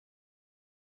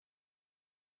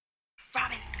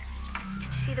Robin, did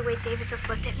you see the way David just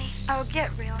looked at me? Oh,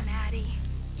 get real, Natty.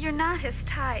 You're not his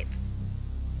type.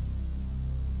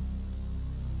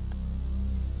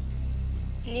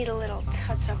 Need a little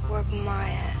touch-up work my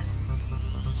ass.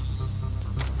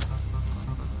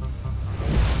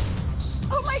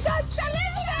 Oh my God,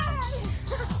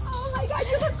 Selena! Oh my God,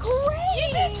 you look great!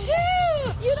 You do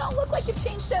too! You don't look like you've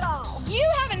changed at all. You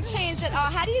haven't changed at all.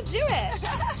 How do you do it?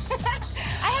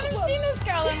 I haven't seen this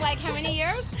girl in like how many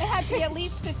years? It had to be at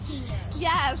least 15 years.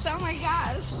 Yes, oh my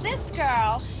gosh. This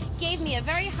girl gave me a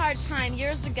very hard time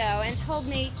years ago and told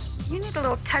me, You need a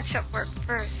little touch-up work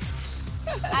first.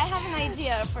 I have an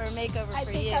idea for a makeover I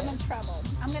for think you. I'm in trouble.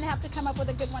 I'm gonna have to come up with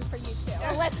a good one for you too.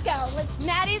 Let's go.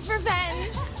 Natty's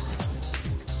Revenge.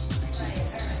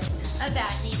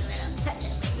 About need a little touch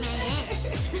of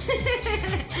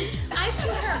I see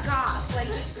her goth, like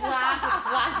just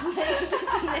black wigs.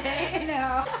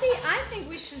 No. See, I think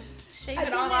we should shave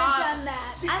it all I've off. done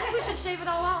that. I think we should shave it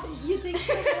all off. You think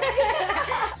so?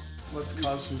 Let's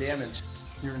cause some damage.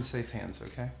 You're in safe hands,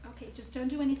 okay? Okay, just don't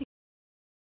do anything